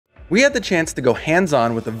we had the chance to go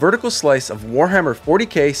hands-on with a vertical slice of Warhammer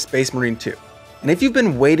 40k Space Marine 2. And if you've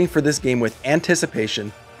been waiting for this game with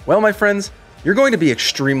anticipation, well my friends, you're going to be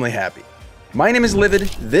extremely happy. My name is Livid,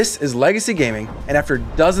 this is Legacy Gaming, and after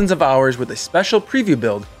dozens of hours with a special preview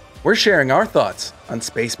build, we're sharing our thoughts on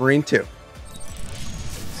Space Marine 2.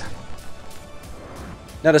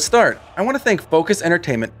 Now to start, I want to thank Focus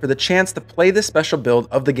Entertainment for the chance to play this special build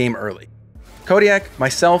of the game early. Kodiak,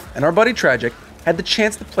 myself, and our buddy Tragic had the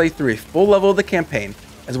chance to play through a full level of the campaign,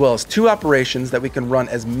 as well as 2 operations that we can run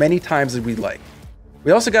as many times as we'd like.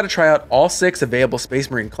 We also got to try out all 6 available Space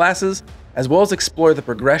Marine classes, as well as explore the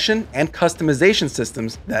progression and customization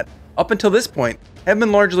systems that, up until this point, have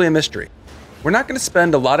been largely a mystery. We're not going to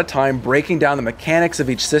spend a lot of time breaking down the mechanics of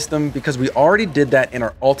each system because we already did that in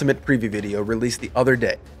our Ultimate Preview video released the other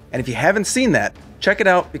day. And if you haven't seen that, check it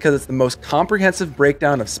out because it's the most comprehensive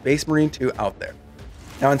breakdown of Space Marine 2 out there.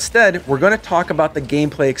 Now instead, we're going to talk about the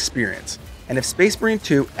gameplay experience, and if Space Marine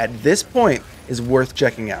 2 at this point is worth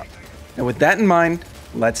checking out. Now with that in mind,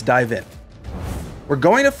 let's dive in. We're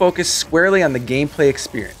going to focus squarely on the gameplay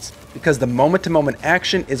experience, because the moment-to-moment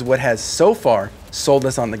action is what has so far sold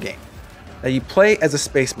us on the game. Now you play as a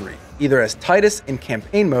Space Marine, either as Titus in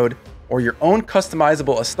campaign mode, or your own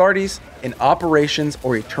customizable Astartes in Operations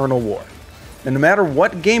or Eternal War. Now no matter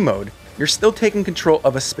what game mode, you're still taking control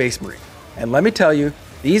of a Space Marine, and let me tell you,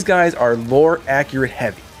 these guys are lore accurate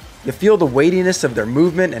heavy. You feel the weightiness of their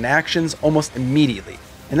movement and actions almost immediately,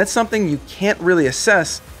 and that's something you can't really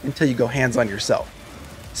assess until you go hands-on yourself.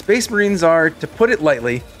 Space Marines are, to put it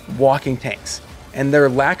lightly, walking tanks, and their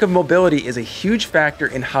lack of mobility is a huge factor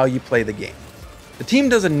in how you play the game. The team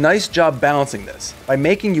does a nice job balancing this by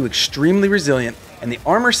making you extremely resilient, and the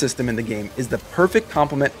armor system in the game is the perfect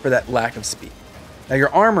complement for that lack of speed. Now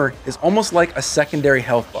your armor is almost like a secondary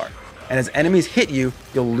health bar, and as enemies hit you,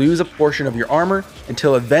 you'll lose a portion of your armor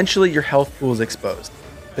until eventually your health pool is exposed.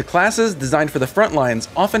 The classes designed for the front lines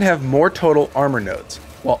often have more total armor nodes,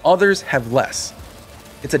 while others have less.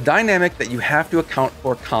 It's a dynamic that you have to account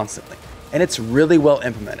for constantly, and it's really well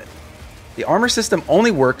implemented. The armor system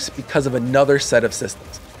only works because of another set of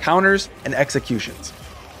systems, counters and executions.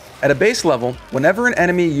 At a base level, whenever an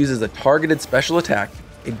enemy uses a targeted special attack,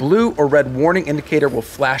 a blue or red warning indicator will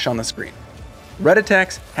flash on the screen. Red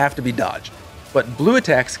attacks have to be dodged, but blue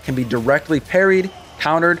attacks can be directly parried,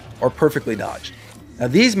 countered, or perfectly dodged. Now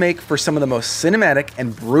these make for some of the most cinematic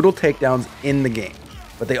and brutal takedowns in the game,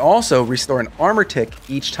 but they also restore an armor tick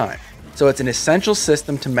each time, so it's an essential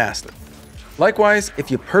system to master. Likewise, if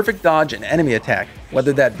you perfect dodge an enemy attack,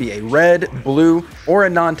 whether that be a red, blue, or a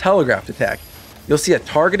non-telegraphed attack, you'll see a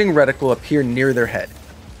targeting reticle appear near their head.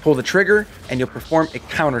 Pull the trigger, and you'll perform a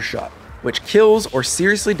counter shot, which kills or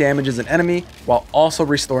seriously damages an enemy while also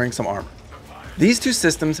restoring some armor. These 2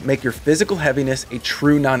 systems make your physical heaviness a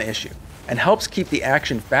true non-issue, and helps keep the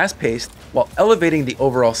action fast-paced while elevating the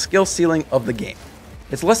overall skill ceiling of the game.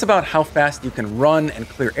 It's less about how fast you can run and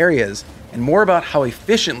clear areas, and more about how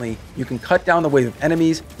efficiently you can cut down the wave of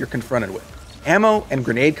enemies you're confronted with. Ammo and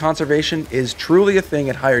grenade conservation is truly a thing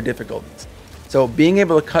at higher difficulties, so being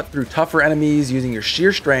able to cut through tougher enemies using your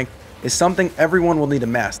sheer strength is something everyone will need to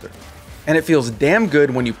master. And it feels damn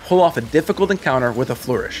good when you pull off a difficult encounter with a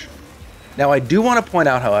flourish. Now I do want to point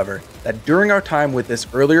out, however, that during our time with this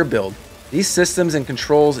earlier build, these systems and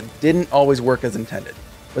controls didn't always work as intended,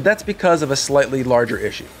 but that's because of a slightly larger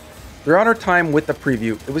issue. Throughout our time with the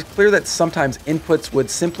preview, it was clear that sometimes inputs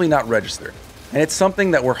would simply not register, and it's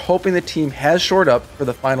something that we're hoping the team has shored up for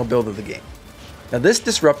the final build of the game. Now this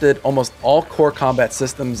disrupted almost all core combat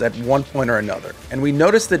systems at one point or another, and we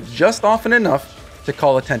noticed it just often enough to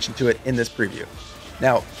call attention to it in this preview.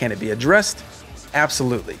 Now, can it be addressed?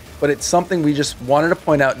 Absolutely, but it's something we just wanted to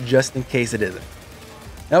point out just in case it isn't.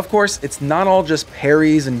 Now of course, it's not all just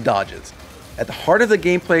parries and dodges. At the heart of the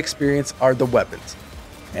gameplay experience are the weapons.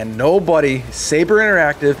 And nobody, Saber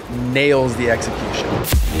Interactive, nails the execution.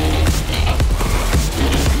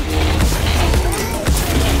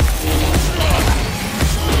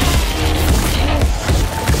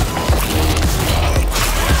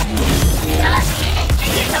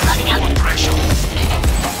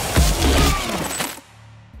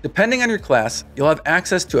 Depending on your class, you'll have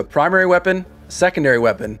access to a primary weapon, a secondary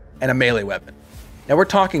weapon, and a melee weapon. Now we're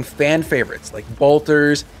talking fan favorites like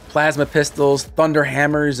bolters, plasma pistols, thunder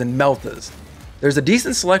hammers, and meltas. There's a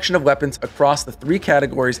decent selection of weapons across the 3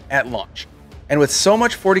 categories at launch. And with so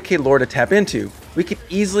much 40k lore to tap into, we could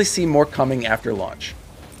easily see more coming after launch.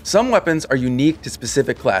 Some weapons are unique to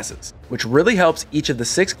specific classes, which really helps each of the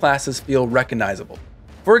 6 classes feel recognizable.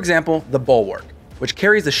 For example, the Bulwark, which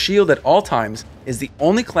carries a shield at all times, is the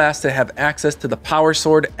only class to have access to the power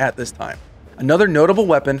sword at this time. another notable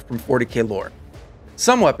weapon from 40k lore.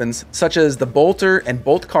 Some weapons, such as the bolter and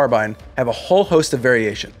bolt carbine, have a whole host of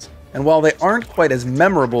variations, and while they aren't quite as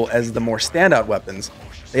memorable as the more standout weapons,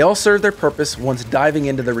 they all serve their purpose once diving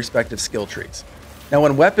into their respective skill trees. Now,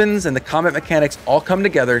 when weapons and the combat mechanics all come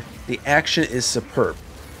together, the action is superb.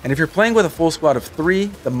 And if you're playing with a full squad of 3,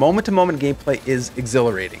 the moment-to-moment gameplay is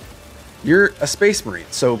exhilarating. You're a space marine,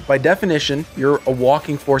 so by definition, you're a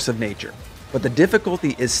walking force of nature, but the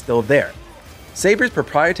difficulty is still there. Saber's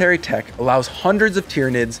proprietary tech allows hundreds of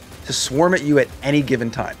Tyranids to swarm at you at any given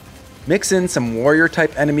time. Mix in some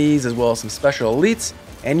warrior-type enemies as well as some special elites,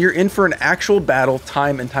 and you're in for an actual battle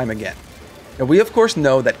time and time again. Now, we of course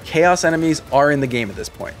know that Chaos enemies are in the game at this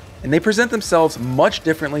point, and they present themselves much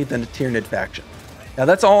differently than the Tyranid faction. Now,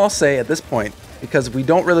 that's all I'll say at this point, because we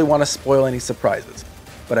don't really want to spoil any surprises.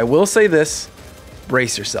 But I will say this,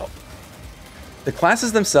 brace yourself. The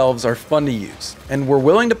classes themselves are fun to use, and we're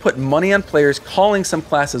willing to put money on players calling some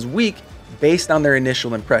classes weak based on their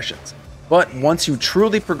initial impressions. But once you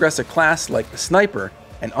truly progress a class like the Sniper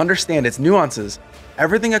and understand its nuances,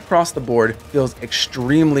 everything across the board feels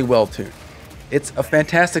extremely well tuned. It's a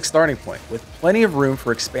fantastic starting point, with plenty of room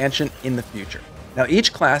for expansion in the future. Now,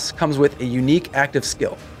 each class comes with a unique active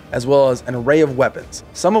skill, as well as an array of weapons,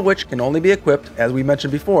 some of which can only be equipped, as we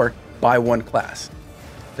mentioned before, by one class.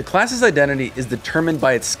 The class's identity is determined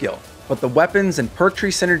by its skill, but the weapons and perk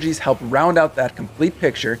tree synergies help round out that complete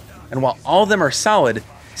picture, and while all of them are solid,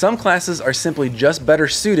 some classes are simply just better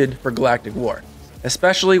suited for galactic war,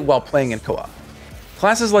 especially while playing in co-op.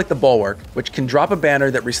 Classes like the Bulwark, which can drop a banner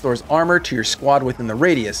that restores armor to your squad within the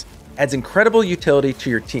radius, adds incredible utility to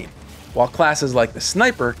your team, while classes like the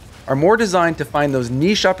Sniper are more designed to find those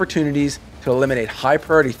niche opportunities to eliminate high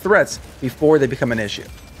priority threats before they become an issue.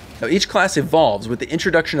 Now, each class evolves with the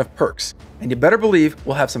introduction of perks, and you better believe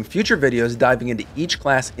we'll have some future videos diving into each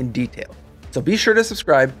class in detail, so be sure to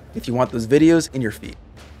subscribe if you want those videos in your feed.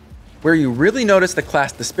 Where you really notice the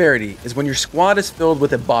class disparity is when your squad is filled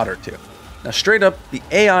with a bot or two. Now, straight up, the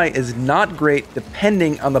AI is not great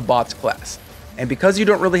depending on the bot's class, and because you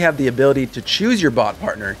don't really have the ability to choose your bot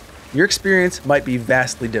partner, your experience might be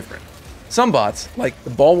vastly different. Some bots, like the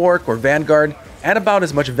Bulwark or Vanguard, add about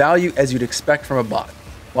as much value as you'd expect from a bot,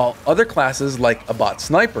 while other classes, like a bot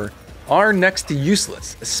Sniper, are next to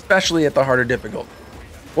useless, especially at the harder difficulty.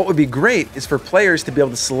 What would be great is for players to be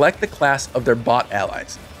able to select the class of their bot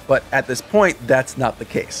allies, but at this point, that's not the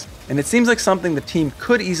case, and it seems like something the team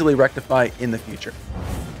could easily rectify in the future.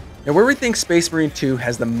 Now, where we think Space Marine 2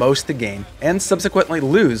 has the most to gain, and subsequently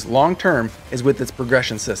lose long-term, is with its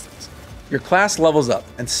progression systems. Your class levels up,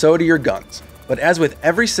 and so do your guns, but as with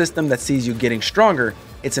every system that sees you getting stronger,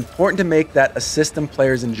 it's important to make that a system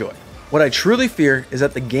players enjoy. What I truly fear is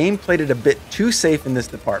that the game played it a bit too safe in this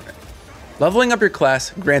department. Leveling up your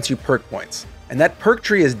class grants you perk points, and that perk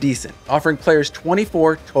tree is decent, offering players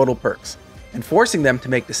 24 total perks, and forcing them to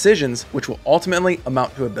make decisions which will ultimately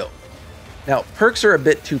amount to a build. Now, perks are a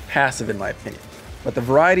bit too passive in my opinion, but the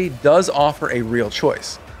variety does offer a real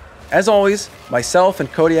choice. As always, myself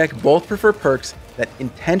and Kodiak both prefer perks that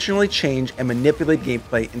intentionally change and manipulate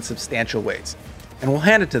gameplay in substantial ways, and we'll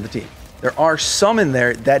hand it to the team. There are some in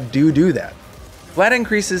there that do that. Flat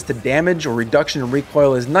increases to damage or reduction in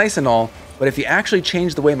recoil is nice and all, but if you actually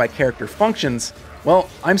change the way my character functions, well,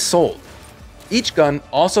 I'm sold. Each gun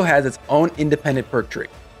also has its own independent perk tree,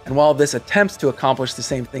 and while this attempts to accomplish the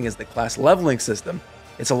same thing as the class leveling system,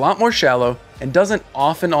 it's a lot more shallow and doesn't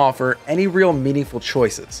often offer any real meaningful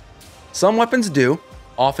choices. Some weapons do,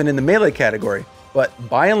 often in the melee category, but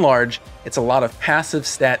by and large, it's a lot of passive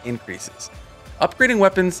stat increases. Upgrading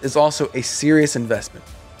weapons is also a serious investment,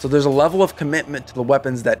 so there's a level of commitment to the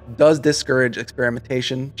weapons that does discourage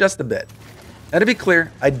experimentation just a bit. Now, to be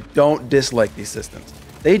clear, I don't dislike these systems.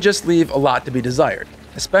 They just leave a lot to be desired,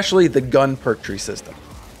 especially the gun perk tree system.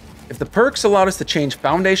 If the perks allowed us to change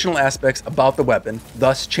foundational aspects about the weapon,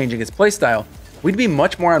 thus changing its playstyle, we'd be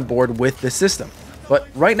much more on board with this system. But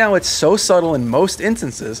right now it's so subtle in most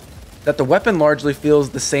instances that the weapon largely feels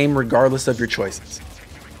the same regardless of your choices.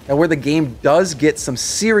 Now, where the game does get some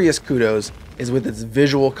serious kudos is with its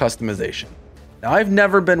visual customization. Now, I've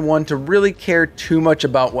never been one to really care too much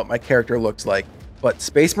about what my character looks like, but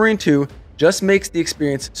Space Marine 2 just makes the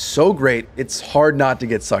experience so great it's hard not to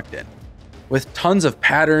get sucked in. With tons of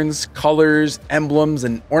patterns, colors, emblems,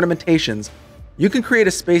 and ornamentations, you can create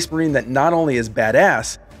a Space Marine that not only is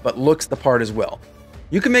badass, but looks the part as well.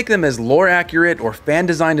 You can make them as lore accurate or fan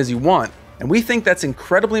designed as you want, and we think that's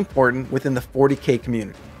incredibly important within the 40k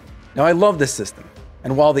community. Now, I love this system,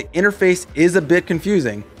 and while the interface is a bit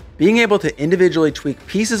confusing, being able to individually tweak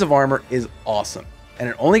pieces of armor is awesome, and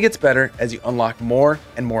it only gets better as you unlock more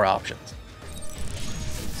and more options.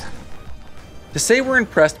 To say we're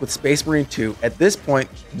impressed with Space Marine 2 at this point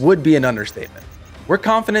would be an understatement. We're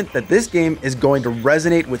confident that this game is going to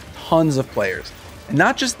resonate with tons of players, and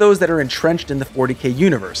not just those that are entrenched in the 40k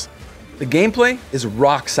universe. The gameplay is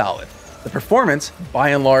rock solid. The performance, by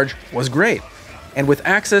and large, was great. And with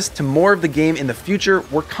access to more of the game in the future,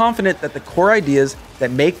 we're confident that the core ideas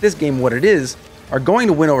that make this game what it is are going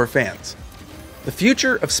to win over fans. The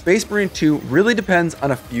future of Space Marine 2 really depends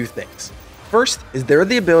on a few things. First is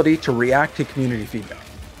the ability to react to community feedback.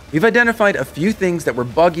 We've identified a few things that were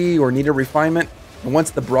buggy or needed refinement, and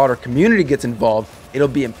once the broader community gets involved, it'll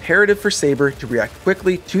be imperative for Saber to react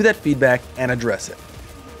quickly to that feedback and address it.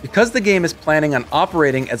 Because the game is planning on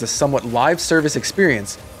operating as a somewhat live service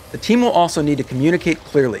experience, the team will also need to communicate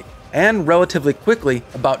clearly and relatively quickly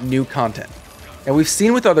about new content. And we've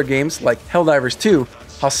seen with other games like Helldivers 2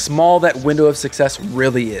 how small that window of success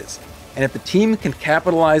really is. And if the team can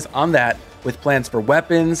capitalize on that with plans for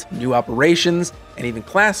weapons, new operations, and even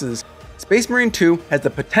classes, Space Marine 2 has the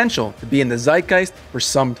potential to be in the zeitgeist for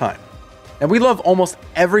some time. And we love almost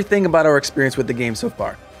everything about our experience with the game so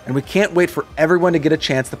far, and we can't wait for everyone to get a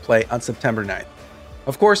chance to play on September 9th.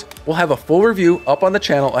 Of course, we'll have a full review up on the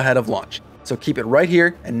channel ahead of launch, so keep it right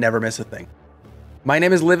here and never miss a thing. My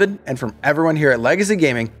name is Livid, and from everyone here at Legacy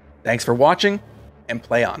Gaming, thanks for watching, and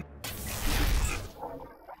play on.